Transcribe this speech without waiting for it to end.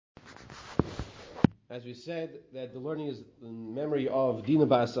As we said, that the learning is in memory of Dina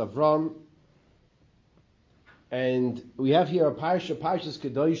Bas Avram, and we have here a Parshas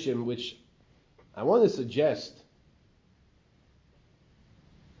Kedoshim, which I want to suggest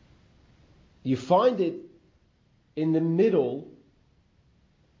you find it in the middle.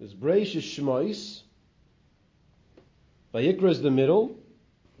 There's Bereishis Shmois, Vayikra is the middle,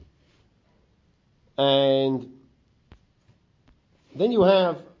 and then you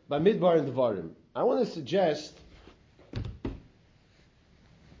have Bamidbar and Devarim. I want to suggest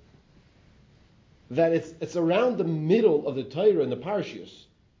that it's around the middle of the Torah and the Parshas.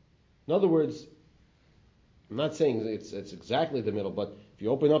 In other words, I'm not saying it's exactly the middle, but if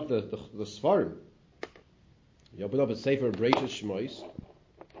you open up the Sfarim, you open up a Sefer Bereishis Shmois,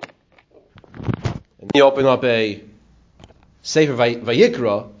 and you open up a Sefer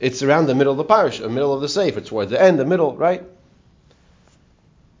Vayikra, it's around the middle of the Parsha, the middle of the Sefer, towards the end, the middle, right?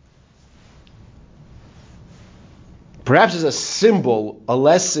 Perhaps as a symbol, a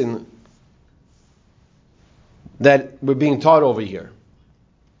lesson that we're being taught over here.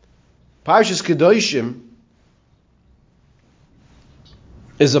 Parshas Kedoshim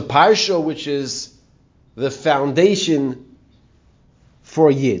is a parsha which is the foundation for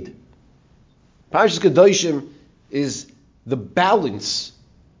a Yid. Parshas Kedoshim is the balance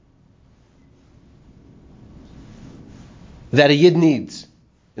that a Yid needs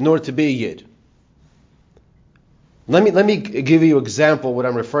in order to be a Yid. Let me give you an example what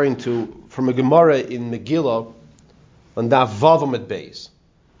I'm referring to from a Gemara in Megillah on Daf Vav Amud Beis.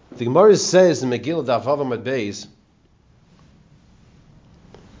 The Gemara says in Megillah Daf Vav Amud Beis,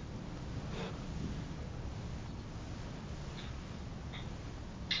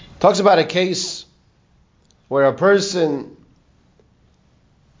 talks about a case where a person,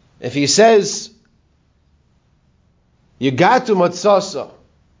 if he says Yagatu Matzasa,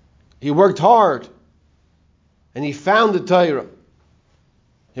 he worked hard and he found the Torah.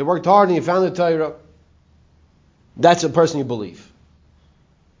 He worked hard and he found the Torah. That's a person you believe.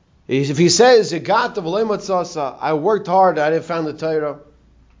 If he says, I worked hard, I didn't find the Torah,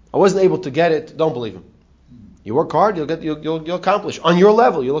 I wasn't able to get it, don't believe him. You work hard, you'll accomplish. On your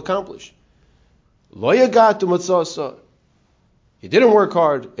level, you'll accomplish. Lo yagatu matzasa. You didn't work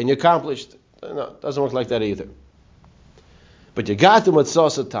hard and you accomplished. No, it doesn't work like that either. But yagatu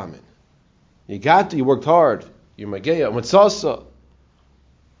matzasa tamin. You worked hard. You're mageya matzasa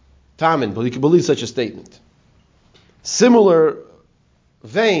tamin. But you can believe such a statement. Similar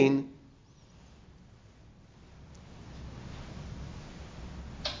vein,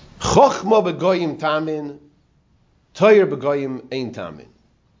 chochma begoyim tamin, toyer begoyim ein tamin.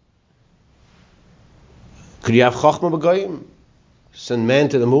 Could you have chochma begoyim? Send man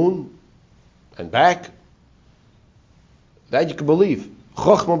to the moon and back? That you can believe.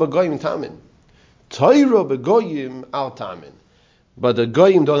 Chochma begoyim tamin. Toyer begoyim al tamin. But the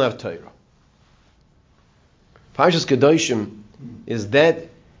goyim don't have Torah. Parshas Kedoshim is that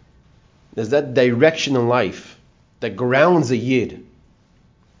direction in life that grounds a Yid.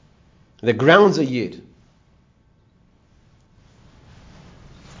 That grounds a Yid.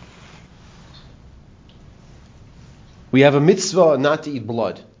 We have a mitzvah not to eat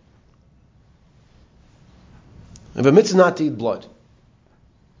blood. We have a mitzvah not to eat blood.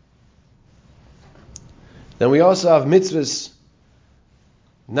 Then we also have mitzvahs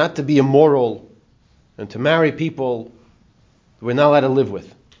not to be immoral and to marry people we're not allowed to live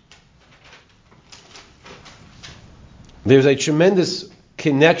with. There's a tremendous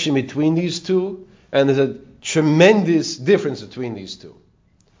connection between these two, and there's a tremendous difference between these two.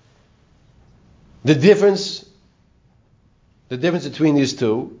 The difference between these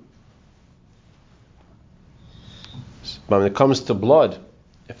two, when it comes to blood,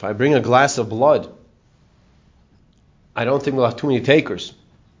 if I bring a glass of blood, I don't think we'll have too many takers.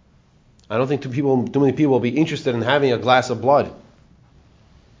 I don't think too many people will be interested in having a glass of blood.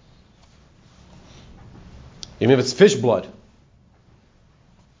 Even if it's fish blood.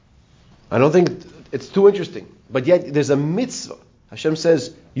 I don't think it's too interesting. But yet there's a mitzvah. Hashem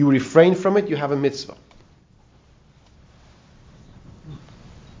says, you refrain from it, you have a mitzvah.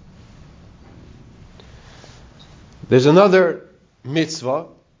 There's another mitzvah,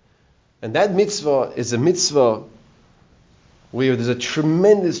 and that mitzvah is a mitzvah where there's a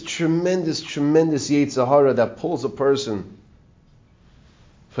tremendous Yetzer Hara that pulls a person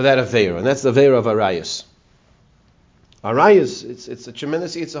for that Aveira, and that's the Aveira of Arayas. Arayas, it's a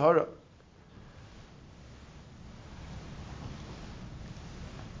tremendous Yetzer Hara.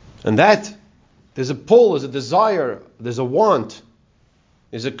 And that, there's a pull, there's a desire, there's a want,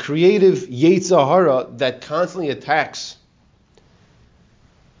 there's a creative Yetzer Hara that constantly attacks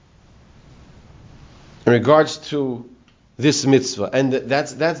in regards to this mitzvah, and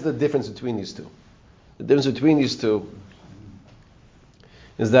that's the difference between these two. The difference between these two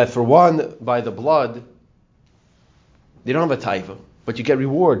is that for one, by the blood, they don't have a taiva, but you get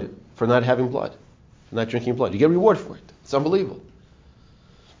reward for not having blood, for not drinking blood. You get reward for it. It's unbelievable.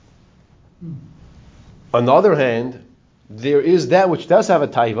 On the other hand, there is that which does have a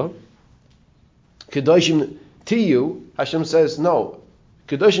taiva. Kedoshim tiyu, Hashem says, no.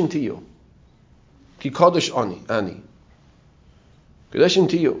 Kedoshim tiyu. Ki kodesh ani. Kedoshim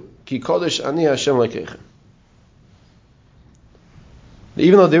tiyu. Ki kodesh ani Hashem lekeichem.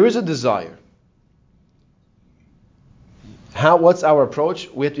 Even though there is a desire, what's our approach?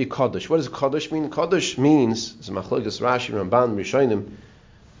 We have to be kodesh. What does kodesh mean? Kodesh means, as Machlokes Rashi, Ramban, Rishonim,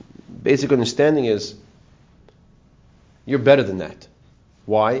 basic understanding is, you're better than that.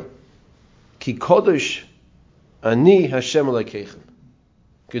 Why? Ki kodesh ani Hashem lekeichem.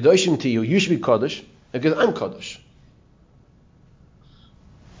 Kedoshim tiyu. You should be kodesh because I'm kodesh.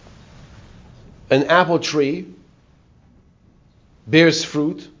 An apple tree bears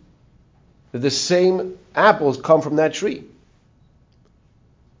fruit. The same apples come from that tree.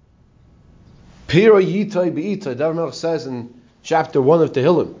 Piro yitay beitay. David Melech says in chapter 1 of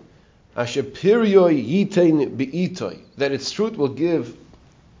Tehillim, Asher piro yitay beitay, that its fruit will give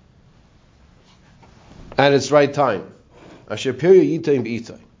at its right time. Asher piro yitay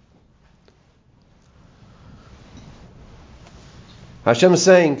beitay. Hashem is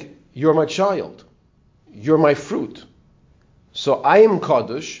saying, you're my child. You're my fruit. So I am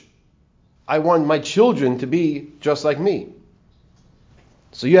Kaddish. I want my children to be just like me.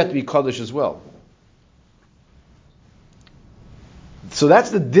 So you have to be Kaddish as well. So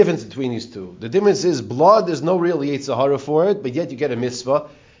that's the difference between these two. The difference is blood, there's no real Yetzer Hara for it, but yet you get a mitzvah.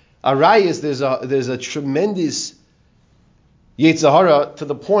 Arayis, there's a tremendous Yetzer Hara to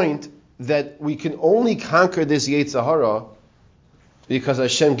the point that we can only conquer this Yetzer Hara because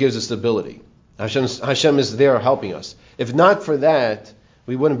Hashem gives us stability. Hashem is there helping us. If not for that,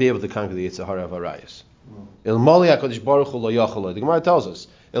 we wouldn't be able to conquer the Yetzer Hara of Arayis. Ilmali HaKadosh Baruch Hu lo yacholoi. The Gemara tells us,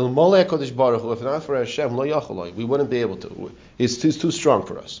 Ilmali HaKadosh Baruch Hu, if not for Hashem, lo yacholoi. We wouldn't be able to. It's too strong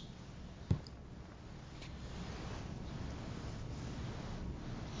for us.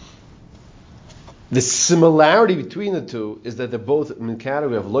 The similarity between the two is that they're both in the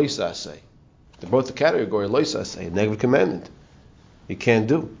category of loisaseh. They're both the category of loisaseh, a negative commandment. You can't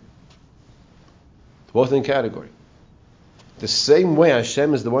do. Both in category. The same way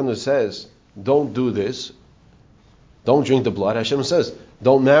Hashem is the one who says, don't do this, don't drink the blood. Hashem says,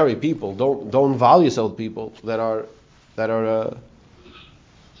 don't marry people, don't involve yourself with people that are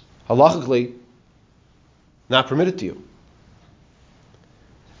halachically not permitted to you.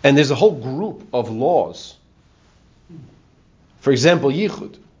 And there's a whole group of laws. For example,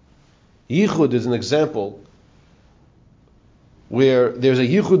 yichud. Yichud is an example where there's a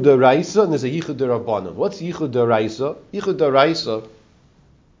yichud d'oraisa and there's a yichud d'rabbanan. What's yichud d'oraisa? Yichud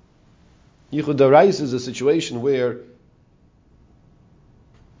d'oraisa is a situation where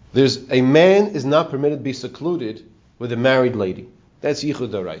there's a man is not permitted to be secluded with a married lady. That's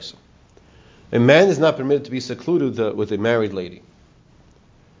yichud d'oraisa. A man is not permitted to be secluded with a married lady.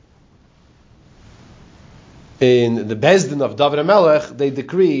 In the Bezdin of David HaMelech, they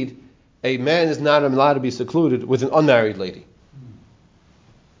decreed a man is not allowed to be secluded with an unmarried lady.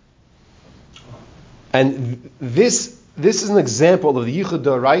 And this is an example of the Yichud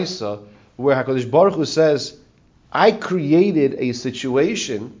D'Oraisa, where HaKadosh Baruch Hu says, I created a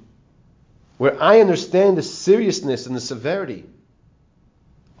situation where I understand the seriousness and the severity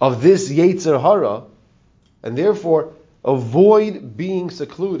of this Yetzer Hara, and therefore avoid being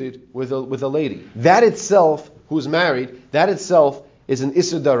secluded with a lady. That itself, who's married, that itself is an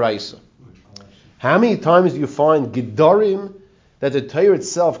Isur D'Oraisa. How many times do you find Gedarim that the Torah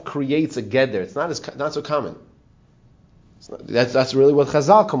itself creates a Geder? It's not so common. That's really what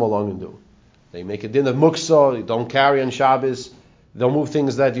Chazal come along and do. They make a din of Muksa, you don't carry on Shabbos, don't move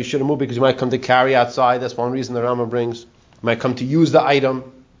things that you shouldn't move because you might come to carry outside. That's one reason the Rambam brings. You might come to use the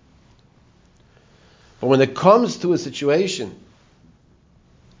item. But when it comes to a situation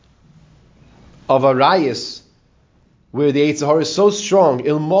of Arayis, where the Yetzer Hara is so strong,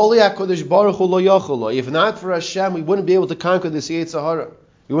 Ilmoli HaKadosh Baruch Hu lo yacholoi. If not for Hashem, we wouldn't be able to conquer this Yetzer Hara.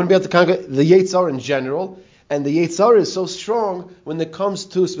 We wouldn't be able to conquer the Yetzer Hara in general, and the Yetzer Hara is so strong when it comes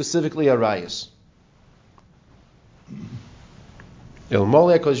to specifically Arayis.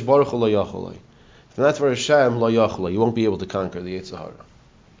 Ilmoli HaKadosh Baruch Hu lo yacholoi. If not for Hashem, lo yacholoi. You won't be able to conquer the Yetzer Hara.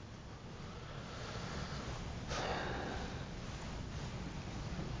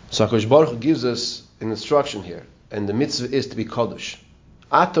 So HaKadosh Baruch Hu gives us an instruction here, and the mitzvah is to be Kaddish.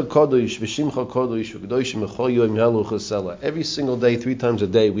 Ata kodesh v'shimcha kodesh v'kedoshim v'chol yom yalu chesela. Every single day, 3 times a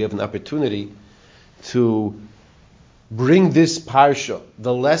day, we have an opportunity to bring this parsha,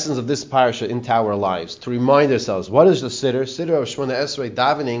 the lessons of this parsha, into our lives, to remind ourselves, what is the Siddur? Siddur of Shemona Esrei,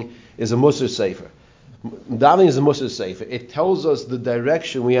 davening, is a Musar Sefer. Davening is a Musar Sefer. It tells us the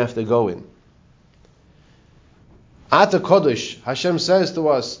direction we have to go in. Ata Kodesh, Hashem says to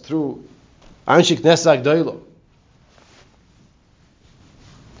us through Anshe Knesset Agdoilo.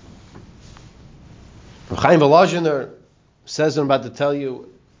 Chaim Volozhiner says I'm about to tell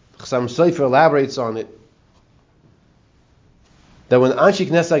you, Chassam Sofer elaborates on it, that when Anshe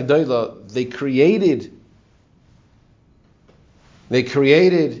Knesset Agdoilo, they created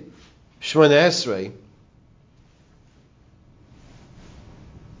Shemona Esrei,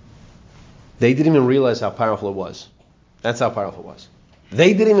 they didn't even realize how powerful it was. That's how powerful it was.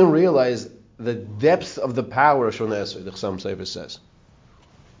 They didn't even realize the depth of the power of Shemona Esrei, the Chassam Sofer says.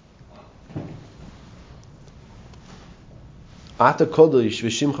 Ata Kodesh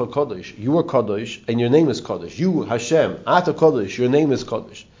v'shimcha Kodesh. You are Kodesh and your name is Kodesh. You Hashem. Ata Kodesh. Your name is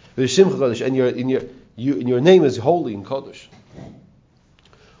Kodesh. V'shimcha Kodesh and your name is holy and Kodesh.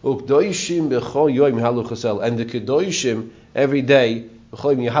 Ukdoishim b'chol yom yahalu chesel. And the Kedoshim every day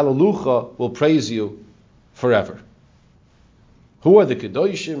b'chol yom yahalu will praise you forever. Who are the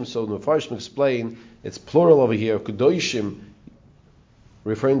Kedoshim? So the Mefarshim explain it's plural over here. Kedoshim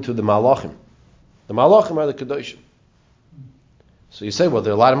referring to the Malachim. The Malachim are the Kedoshim. So you say, well,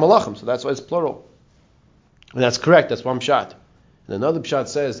 there are a lot of malachim, so that's why it's plural. And that's correct, that's one pshat. And another pshat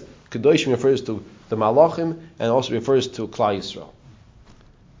says, Kedoshim refers to the malachim and also refers to Klal Yisrael.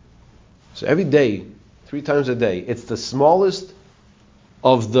 So every day, 3 times a day, it's the smallest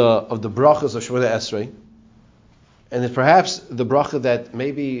of the brachas of Shemona Esrei, and it's perhaps the bracha that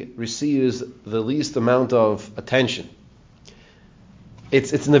maybe receives the least amount of attention.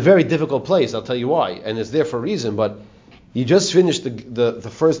 It's in a very difficult place, I'll tell you why, and it's there for a reason, but you just finished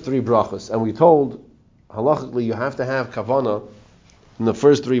the first 3 brachas, and we told, halachically, you have to have kavanah in the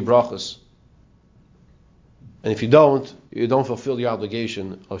first 3 brachas. And if you don't fulfill the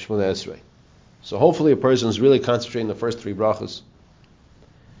obligation of Shemona Esrei. So hopefully a person is really concentrating on the first 3 brachas.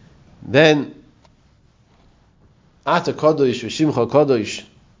 Then, Ata Kodesh, V'shimcha Kodesh,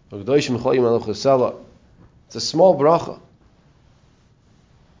 V'kedoshim v'chol yom yahalu chesela. It's a small bracha.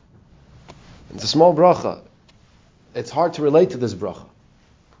 It's a small bracha. It's hard to relate to this bracha.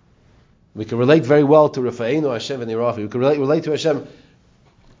 We can relate very well to Rafa'enu Hashem v'nirafi. We can relate to Hashem.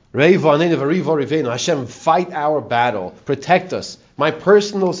 Reiva aneinu v'riva rivenu. Hashem, fight our battle, protect us. My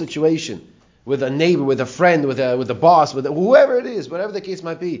personal situation with a neighbor, with a friend, with a boss, with whoever it is, whatever the case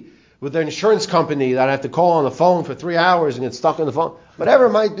might be, with their insurance company that I have to call on the phone for 3 hours and get stuck on the phone, whatever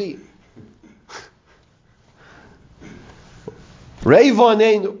it might be. Reiva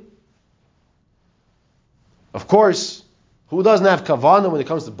aneinu. Of course, who doesn't have kavanah when it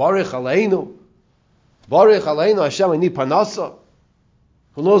comes to Baruch Aleinu? Baruch Aleinu, Hashem, I need parnasa.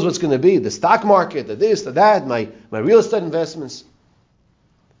 Who knows what's going to be? The stock market, the this, the that, my real estate investments.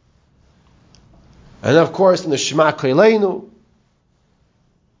 And of course, in the Shema Koleinu,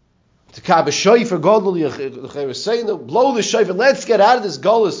 to Kabah Shofar Gadol Yechereseinu, blow the shofar. Let's get out of this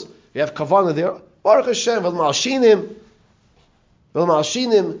golus. We have kavanah there. Baruch Hashem,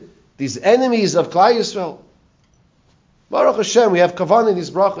 V'malshinim, these enemies of Klal Yisrael. Baruch Hashem, we have kavanah in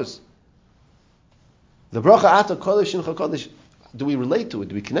these brachas. The bracha Ata Kodesh Shimcha Kodesh, do we relate to it?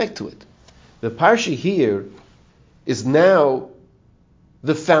 Do we connect to it? The parsha here is now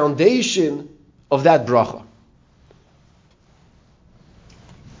the foundation of that bracha.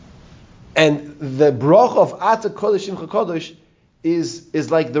 And the bracha of Ata Kodesh Shimcha Kodesh is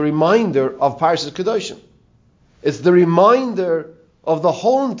like the reminder of Parshas Kedoshim. It's the reminder of the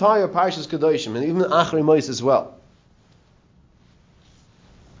whole entire Parshas Kedoshim, and even Achrei Mos as well.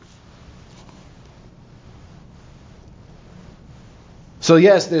 So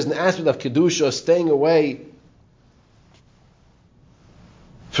yes, there's an aspect of Kedusha, staying away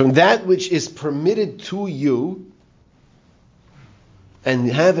from that which is permitted to you and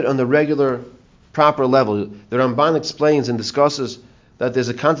have it on the regular, proper level. The Ramban explains and discusses that there's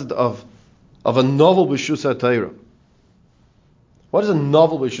a concept of a novel b'shus ha'Torah. What is a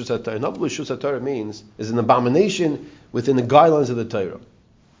novel b'shus ha'Torah? Novel b'shus ha'Torah means is an abomination within the guidelines of the Torah.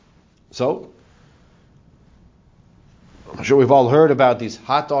 So, I'm sure we've all heard about these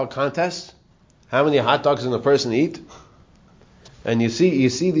hot dog contests. How many hot dogs can a person eat? And you see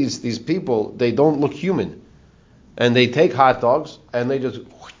these people, they don't look human. And they take hot dogs and they just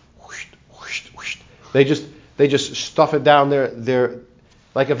they just stuff it down their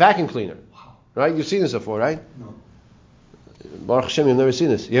like a vacuum cleaner. Right? You've seen this before, right? No. Baruch Hashem, you've never seen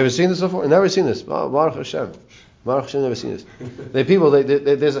this. You ever seen this before? Never seen this. Oh, Baruch Hashem. Baruch Hashem, never seen this. The people,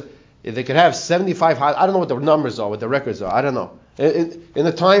 they could have 75. I don't know what the numbers are, what the records are. I don't know. In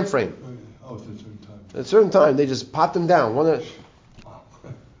a time frame. Oh, it's a certain time. At a certain time, they just pop them down.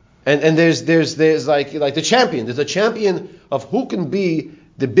 And there's like the champion. There's a champion of who can be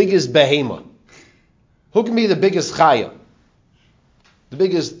the biggest behemoth. Who can be the biggest chaya? The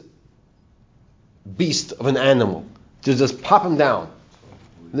biggest beast of an animal. To just pop him down.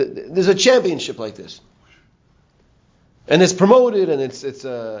 There's a championship like this. And it's promoted, and it's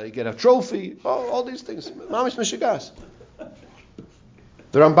you get a trophy, all these things. Mamish Meshigas.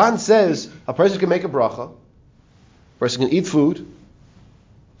 The Ramban says a person can make a bracha, a person can eat food,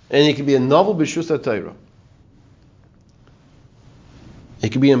 and he can be a novel b'shus HaTorah.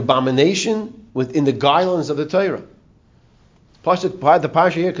 It can be an abomination within the guidelines of the Torah. The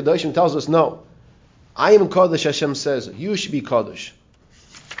Parsha here, Kedoshim, tells us no. I am Kodesh, Hashem says. You should be Kodesh.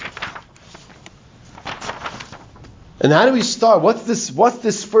 And how do we start? What's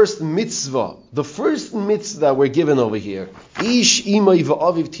this first mitzvah? The first mitzvah that we're given over here. Ish imay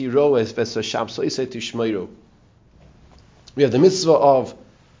va'aviv tiroes v'sasham soisei tishmeiru. We have the mitzvah of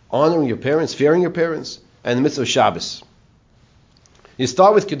honoring your parents, fearing your parents, and the mitzvah of Shabbos. You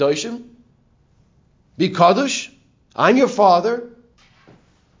start with Kedoshim. Be Kodesh. I'm your father.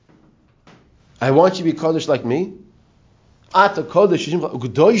 I want you to be Kodesh like me. Ata Kodesh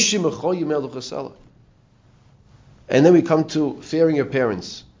Kedoshim echo yimei l'chasela. And then we come to fearing your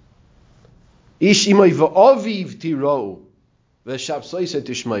parents. Ish imay va'aviv tiro v'shabsoisei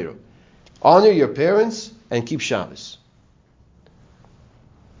tishmeiru. Honor your parents and keep Shabbos.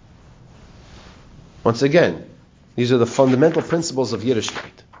 Once again, these are the fundamental principles of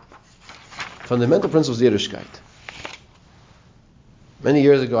Yiddishkeit. Fundamental principles of Yiddishkeit. Many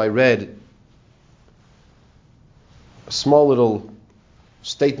years ago I read a small little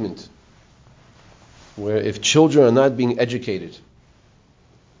statement where if children are not being educated,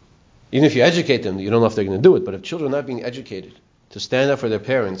 even if you educate them, you don't know if they're going to do it, but if children are not being educated to stand up for their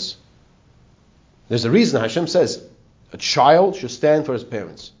parents, there's a reason Hashem says a child should stand for his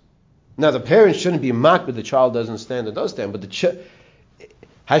parents. Now the parents shouldn't be mocked, but the child doesn't stand or does stand, but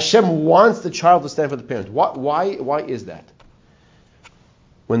Hashem wants the child to stand for the parents. Why is that?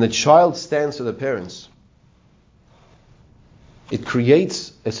 When the child stands for the parents, it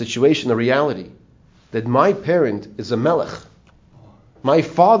creates a situation, a reality, that my parent is a melech. My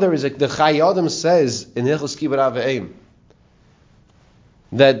father is the Chai Adam says in Hilchos Kibbur Aveim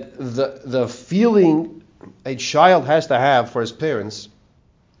that the feeling a child has to have for his parents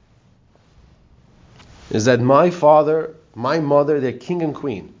is that my father, my mother, they're king and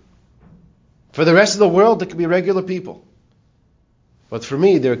queen. For the rest of the world, they could be regular people. But for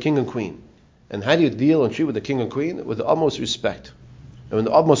me, they're king and queen. And how do you deal and treat with the king and queen? With the utmost respect. And with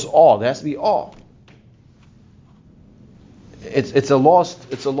the utmost awe. There has to be awe. It's a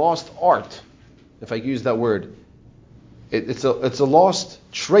lost art, if I use that word. It's a lost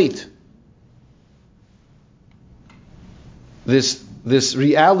trait. This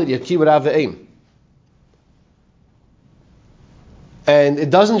reality of Kibbur Aveim. And it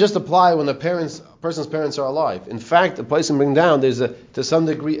doesn't just apply when the person's parents are alive. In fact, the place can bring down, there's to some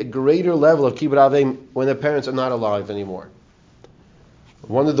degree a greater level of Kibbur Aveim when the parents are not alive anymore.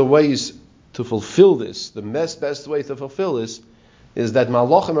 One of the ways to fulfill this, the best way to fulfill this, is that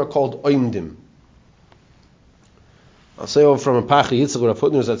Malachim are called Oimdim. I'll say over from a Pachi Yitzchak, Rav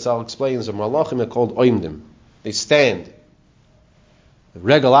Hutner Zatzal explains that Malachim are called Oimdim. They stand.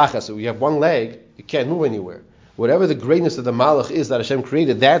 Regel achas, so you have one leg, you can't move anywhere. Whatever the greatness of the Malach is that Hashem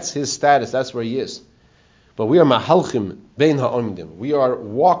created, that's his status, that's where he is. But we are Mahalchim Bein HaOmdim. We are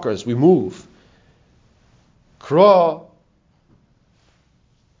walkers, we move. Kra,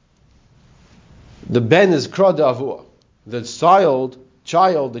 the ben is Kra Davua. The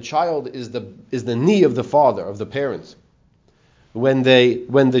child is the knee of the father, of the parents. When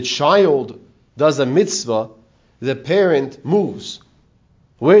the child does a mitzvah, the parent moves.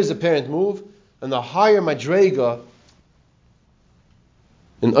 Where does the parent move? And the higher madrega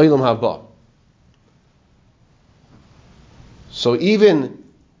in Olam Haba. So even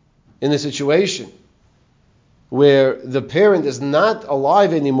in a situation where the parent is not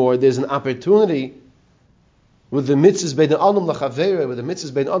alive anymore, there's an opportunity with the mitzvahs bein adam lachavera, with the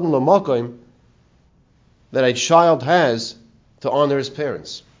mitzvahs bein adam lamakom, that a child has to honor his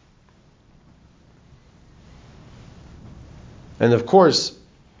parents. And of course,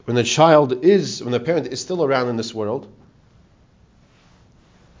 when the parent is still around in this world,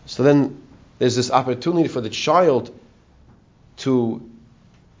 so then there's this opportunity for the child to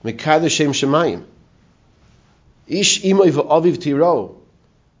Mekadosh Shem Shemayim. Ish imoy v'aviv tiro.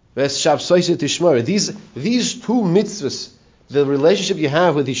 These two mitzvahs, the relationship you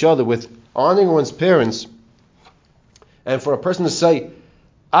have with each other, with honoring one's parents, and for a person to say,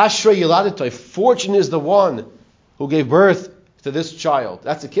 Ashrei Yiladitai, fortune is the one who gave birth to this child.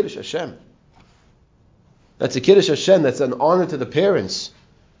 That's a Kiddush Hashem. That's a Kiddush Hashem. That's an honor to the parents.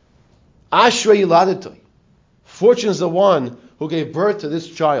 Ashrei Yiladitai, fortune is the one who gave birth to this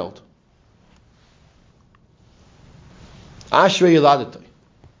child. Ashrei Yiladitai.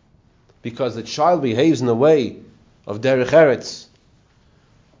 Because the child behaves in the way of Derech Eretz,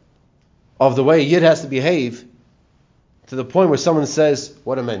 of the way a Yid has to behave, to the point where someone says,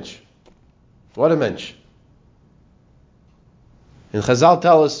 what a mensch. What a mensch. And Chazal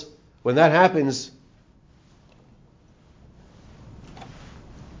tell us, when that happens,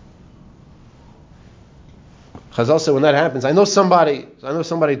 Chazal said, when that happens, I know somebody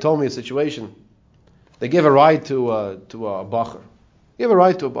told me a situation. They gave a ride to a bacher. Give a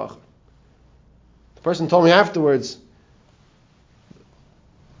ride to a bacher. The person told me afterwards,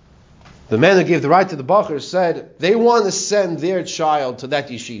 the man who gave the ride to the bacher said they want to send their child to that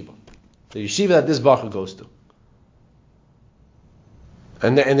yeshiva, the yeshiva that this bacher goes to.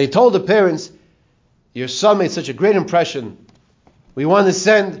 And they told the parents, your son made such a great impression, we want to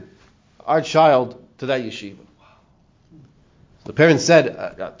send our child to that yeshiva. The parents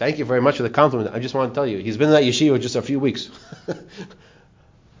said, thank you very much for the compliment. I just want to tell you, he's been in that yeshiva just a few weeks.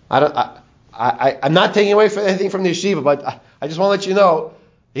 I'm not taking away anything from the yeshiva, but I just want to let you know,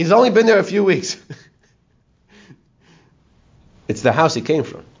 he's only been there a few weeks. It's the house he came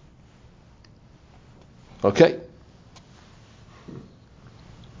from. Okay?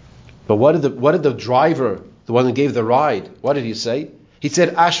 But what did the driver, the one who gave the ride, what did he say? He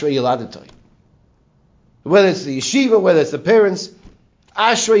said, Ashrei Yiladitai. Whether it's the yeshiva, whether it's the parents,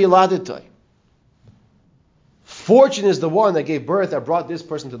 Ashrei Yiladitai. Fortune is the one that gave birth, that brought this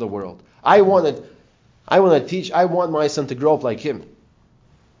person to the world. I want to teach, I want my son to grow up like him.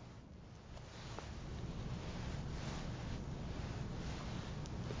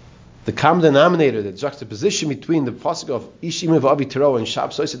 The common denominator, the juxtaposition between the pasuk of Ishim v'Avi Tiro and Shab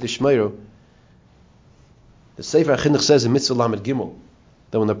Soisa Dishmeiro, the Sefer HaChinuch says in Mitzvah Lamed Gimel,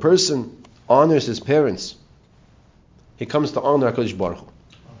 that when a person honors his parents, he comes to honor HaKadosh Baruch Hu.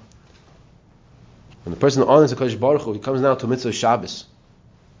 When the person honors HaKadosh Baruch Hu, he comes now to Mitzvah Shabbos.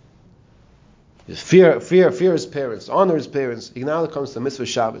 Fear his parents, honor his parents. He now comes to Mitzvah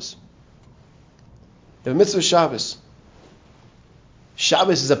Shabbos. The Mitzvah Shabbos.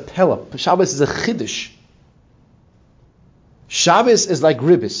 Shabbos is a pella. Shabbos is a chiddush. Shabbos is like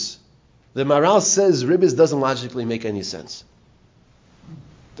ribbis. The Maral says ribbis doesn't logically make any sense.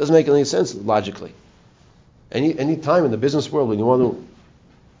 Doesn't make any sense logically. Any time in the business world when you want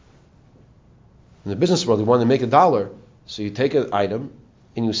to make $1, so you take an item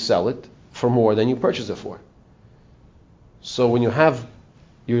and you sell it for more than you purchase it for. So when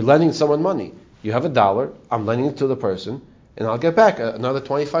you're lending someone money, you have $1, I'm lending it to the person, and I'll get back another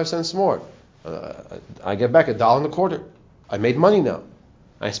 25 cents more. I get back $1.25. I made money now.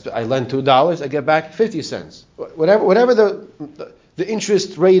 I lend $2, I get back 50 cents. Whatever the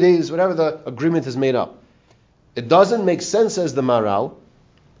interest rate is, whatever the agreement is made up. It doesn't make sense, says the Maral,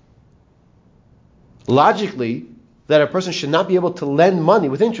 logically, that a person should not be able to lend money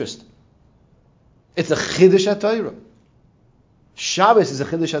with interest. It's a Chiddush HaTorah. Shabbos is a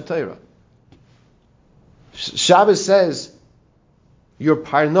Chiddush HaTorah. Shabbos says, your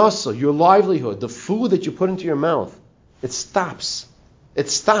parnasa, your livelihood, the food that you put into your mouth, it stops. It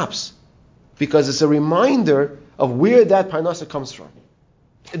stops. Because it's a reminder of where that parnasa comes from.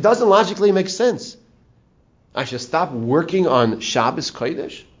 It doesn't logically make sense. I should stop working on Shabbos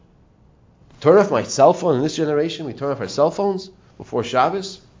Kodesh? Turn off my cell phone. In this generation, we turn off our cell phones before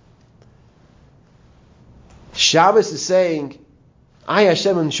Shabbos. Shabbos is saying, I,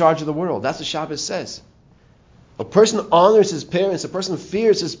 Hashem, am in charge of the world. That's what Shabbos says. A person honors his parents, a person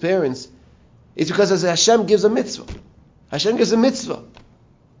fears his parents, it's because as Hashem gives a mitzvah. Hashem gives a mitzvah.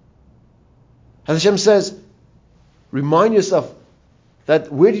 As Hashem says, remind yourself that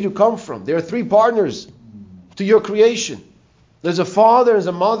where did you come from? There are 3 partners to your creation. There's a father, there's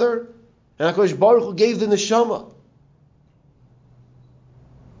a mother, and HaKadosh Baruch Hu gave the neshama.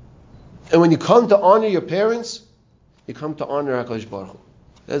 And when you come to honor your parents, you come to honor HaKadosh Baruch Hu.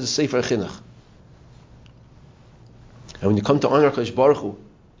 That's the Sefer Chinuch. And when you come to honor HaKadosh Baruch Hu,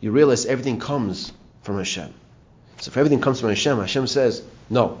 you realize everything comes from Hashem. So if everything comes from Hashem, Hashem says,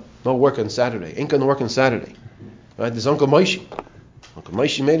 no work on Saturday. Ain't going to work on Saturday. Right? There's Uncle Moshe. Uncle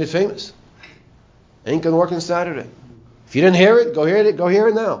Moshe made it famous. Ain't going to work on Saturday. If you didn't hear it, go hear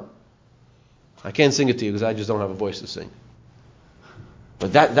it now. I can't sing it to you because I just don't have a voice to sing.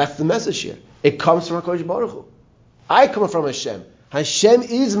 But that's the message here. It comes from HaKadosh Baruch Hu. I come from Hashem. Hashem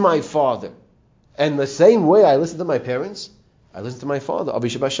is my Father. And the same way I listen to my parents, I listen to my Father, Avi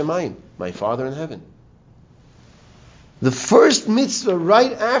Shebashamayim, my Father in heaven. The first mitzvah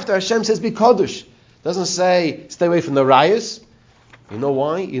right after Hashem says be Kodesh. Doesn't say stay away from the rayas. You know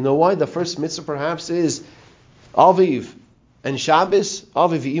why? You know why? The first mitzvah perhaps is Aviv and Shabbos,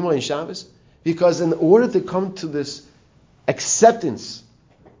 Aviv V'imo and Shabbos. Because in order to come to this acceptance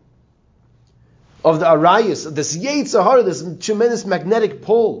of the arayas, of this Yetzer Hara, this tremendous magnetic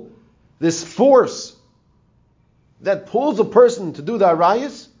pull, this force that pulls a person to do the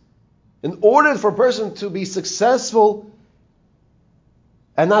arayas, in order for a person to be successful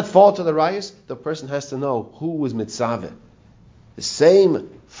and not fall to the arayas, the person has to know who was mitzaveh. The same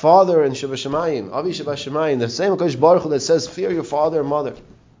Father in Sheva Shemayim, Avi Sheva Shemayim, the same HaKadosh Baruch Hu that says, fear your father and mother.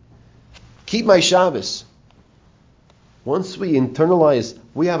 Keep my Shabbos. Once we internalize,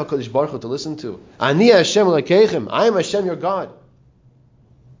 we have a HaKadosh Baruch Hu to listen to. Ani Hashem Elokeichem, I am Hashem your God.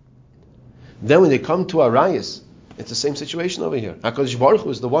 Then when they come to arayas, it's the same situation over here. HaKadosh Baruch Hu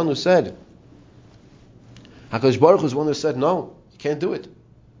is the one who said, HaKadosh Baruch Hu is the one who said, no, you can't do it.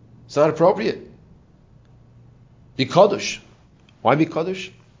 It's not appropriate. Be Kodesh. Why be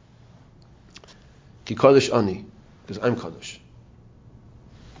Kodesh? Ki Kodesh Ani. Because I'm Kodesh.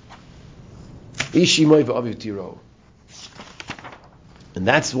 Ishimoi v'aviv tiro. And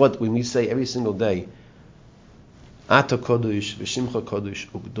that's what when we say every single day, Ata Kodesh v'shimcha Kodesh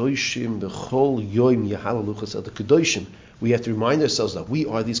u'kdoshim v'chol yoim yehalaluchas el Kedoshim. We have to remind ourselves that we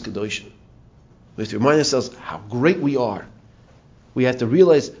are these Kedoshim. We have to remind ourselves how great we are. We have to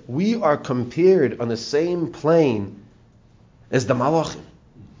realize we are compared on the same plane as the Malachim.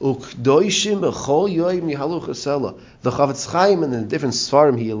 U'kdoshim v'chol yoim yehalaluchas el. The Chavetz Chaim and in the different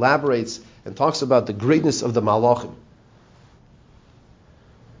Sfarim he elaborates and talks about the greatness of the Malachim.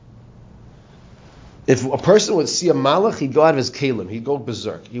 If a person would see a Malach, he'd go out of his kelim. He'd go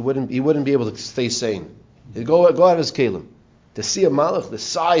berserk. He wouldn't be able to stay sane. He'd go out of his kelim. To see a Malach, the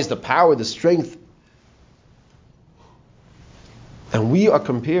size, the power, the strength. And we are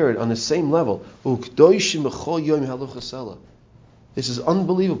compared on the same level. This is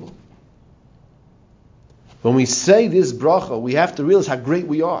unbelievable. When we say this bracha, we have to realize how great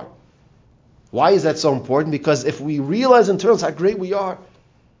we are. Why is that so important? Because if we realize in terms how great we are,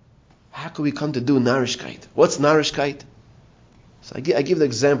 how can we come to do narishkeit? What's narishkeit? So I give the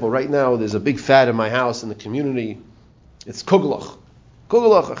example. Right now, there's a big fad in my house in the community. It's kugelach.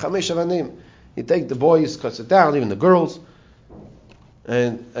 Kugelach, chamesh avanim. You take the boys, cuts it down, even the girls,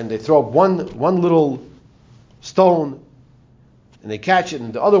 and they throw up one little stone, and they catch it,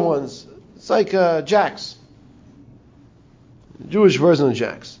 and the other ones, it's like jacks. The Jewish version of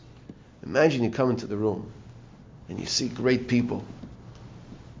jacks. Imagine you come into the room and you see great people.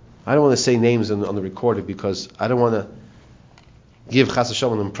 I don't want to say names on the recorder because I don't want to give Chas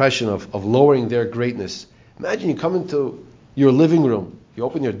Hashem an impression of lowering their greatness. Imagine you come into your living room, you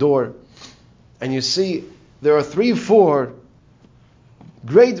open your door, and you see there are 3-4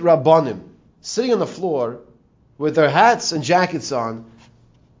 great Rabbanim sitting on the floor with their hats and jackets on,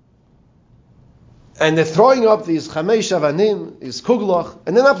 and they're throwing up these chamesh avanim, these kuglach,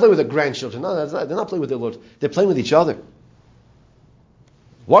 and they're not playing with their grandchildren. No, they're not playing with their Lord. They're playing with each other.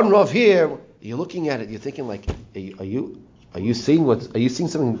 One Rav here, you're looking at it, you're thinking like, are you seeing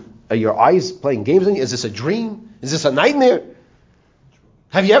something? Are your eyes playing games on you? Is this a dream? Is this a nightmare?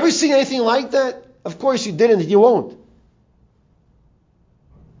 Have you ever seen anything like that? Of course you didn't, you won't.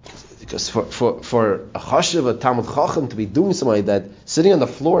 Because for a chashiv, a Talmud Chacham to be doing something like that, sitting on the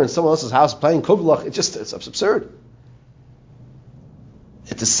floor in someone else's house playing kuglach, it's absurd.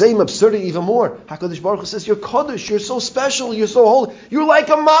 It's the same absurdity even more. HaKadosh Baruch Hu says, you're Kodesh, you're so special, you're so holy, you're like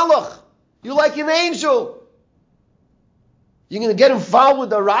a malach, you're like an angel. You're going to get involved with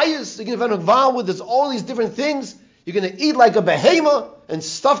the rayas, you're going to get involved with all these different things, you're going to eat like a behemoth and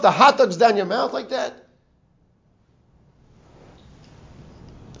stuff the hot dogs down your mouth like that.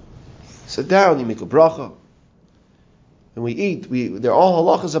 Sit down, you make a bracha. When we eat, there are all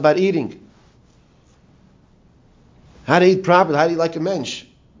halachas about eating. How to eat properly, how to eat like a mensch.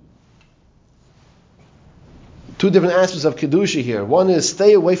 2 different aspects of Kedusha here. One is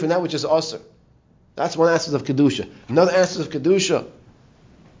stay away from that which is asr. That's one aspect of Kedusha. Another aspect of Kedusha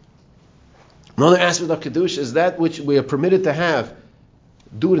is that which we are permitted to have.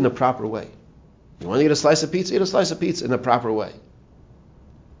 Do it in a proper way. You want to eat a slice of pizza? Eat a slice of pizza in a proper way.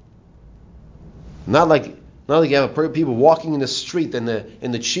 Not like you have people walking in the street and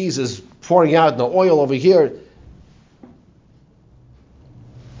the cheese is pouring out and the oil over here.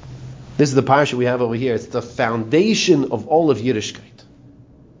 This is the parsha we have over here. It's the foundation of all of Yiddishkeit.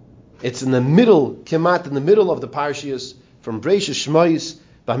 It's in the middle, kemat, in the middle of the parshas, from Breishis Shmois,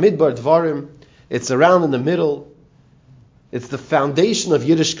 Bamidbar Dvarim. It's around in the middle. It's the foundation of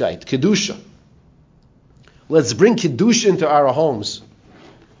Yiddishkeit, Kedusha. Let's bring Kedusha into our homes.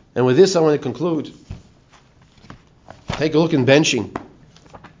 And with this I want to conclude. Take a look in benching.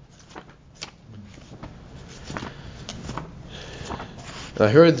 I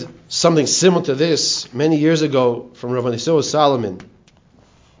heard something similar to this many years ago from Rabbi Nissim Solomon.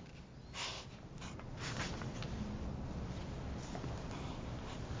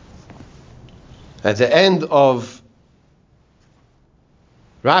 At the end of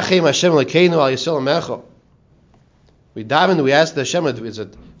Rachem Hashem Lekeinu Al Yisrael Amecha, we daven, we ask the Hashem, is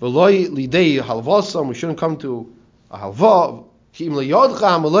it V'loi lidei halvosam, we shouldn't come to a halva, Kim leyodcha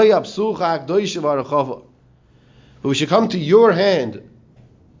hamalei absucha akdoisha v'arachava. But we should come to your hand.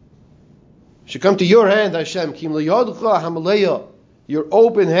 We should come to your hand, Hashem. Kim leyodcha hamalei, your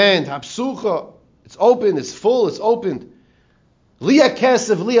open hand, hapsucha, it's open, it's full, it's opened. Liya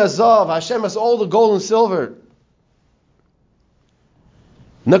kesef, liya zav. Hashem has all the gold and silver.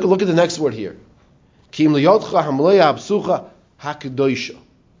 Look at the next word here. Kim liyotcha hamleya absucha hakedoisha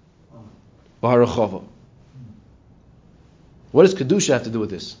v'harachava. What does kedusha have to do with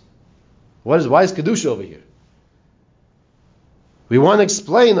this? Why is kedusha over here? We want to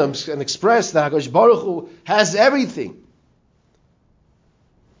explain and express that HaKadosh Baruch Hu has everything.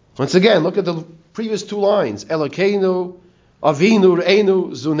 Once again, look at the previous two lines. Elokeinu, Avinu,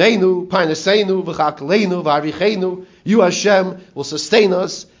 Re'enu, Zunenu, Parnaseinu, V'chakalenu, V'arichenu. You, Hashem, will sustain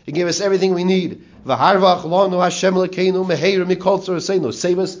us and give us everything we need. V'harvach lanu Hashem Elokeinu, Meheir mikol tzaraseinu.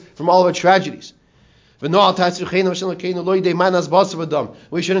 Save us from all of our tragedies. V'no'al tatzrucheinu Hashem Elokeinu, lo yidei manas basar v'dam.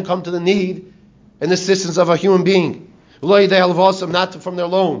 We shouldn't come to the need and assistance of a human being. Lo yidei halvosam, not from their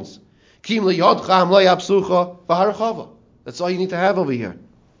loans. Kim liyodcha hamlei absucha v'harachava. That's all you need to have over here.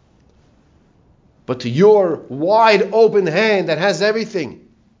 But to your wide open hand that has everything,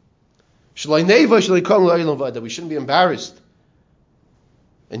 that we shouldn't be embarrassed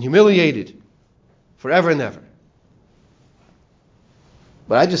and humiliated forever and ever.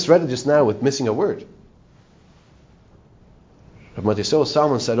 But I just read it just now with missing a word. Rabbi Yisrael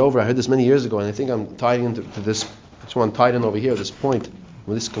Salman said over, I heard this many years ago, and I think I'm tying into this, I just want to tie it in over here, this point,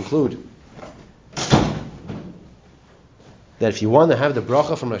 when this conclude. That if you want to have the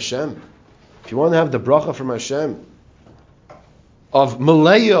bracha from Hashem, if you want to have the bracha from Hashem of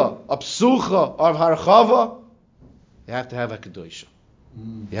Maleya, of Psucha, of Harchava, you have to have a Kedusha.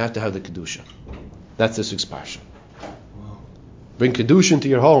 You have to have the Kedusha. That's this week's parsha. Wow. Bring Kedusha into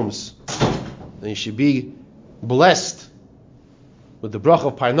your homes, and you should be blessed with the bracha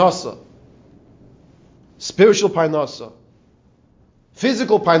of Parnasa, spiritual Parnasa,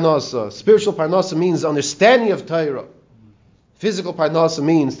 physical Parnasa. Spiritual Parnasa means understanding of Torah. Physical Parnasa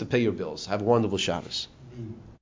means to pay your bills. Have a wonderful Shabbos.